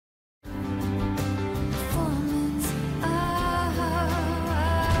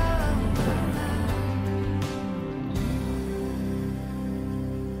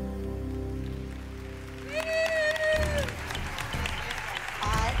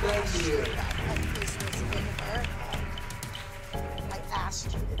Thank you. That headpiece was in her head. I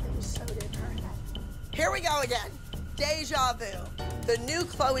asked you if it was sewed in her head. Here we go again. Deja vu. The new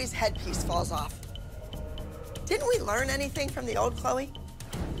Chloe's headpiece falls off. Didn't we learn anything from the old Chloe?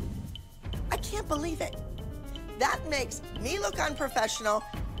 I can't believe it. That makes me look unprofessional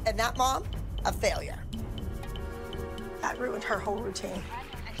and that mom a failure. That ruined her whole routine.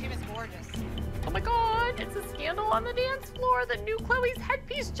 And she was gorgeous. Oh my God, it's a scandal on the dance floor. The new Chloe's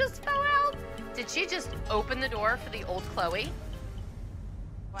headpiece just fell out. Did she just open the door for the old Chloe?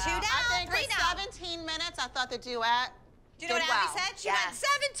 Wow. 2 down, I think 3 for down. 17 minutes, I thought the duet Do you know what did Abby well. said? She Yes. went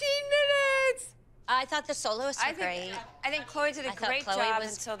 17 minutes. I thought the soloists were great. I think Chloe did a I thought great Chloe job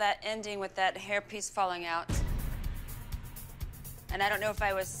was- until that ending with that hairpiece falling out. And I don't know if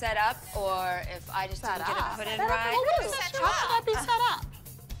I was set up or if I just didn't get it put in right. How could that be set up?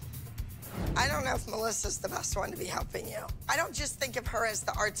 I don't know if Melissa's the best one to be helping you. I don't just think of her as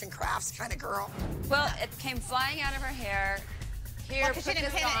the arts and crafts kind of girl. Well, it came flying out of her hair. Here, Well, put 'cause she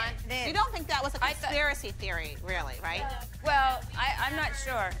didn't this hit on. it. You don't think that was a I thought- conspiracy theory, really, right? Well, I'm not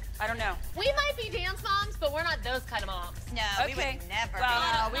sure. I don't know. We might be dance moms, but we're not those kind of moms. No, we Okay. would never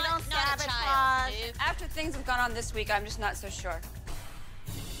Well, be. we don't not a sabotage. child, dude. After things have gone on this week, I'm just not so sure.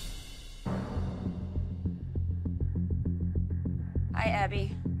 Hi,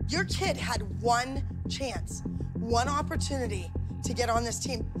 Abby. Your kid had one chance, one opportunity to get on this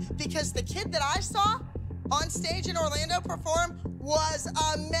team because the kid that I saw on stage in Orlando perform was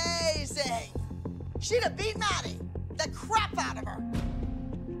amazing. She'd have beat Maddie, the crap out of her.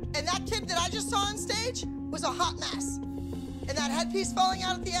 And that kid that I just saw on stage was a hot mess. And that headpiece falling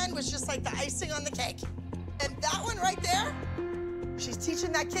out at the end was just like the icing on the cake. And that one right there, she's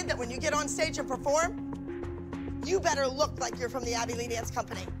teaching that kid that when you get on stage and perform, you better look like you're from the Abby Lee Dance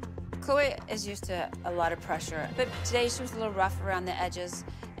Company. Chloe is used to a lot of pressure, but today she was a little rough around the edges,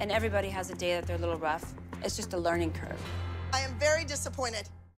 and everybody has a day that they're a little rough. It's just a learning curve. I am very disappointed.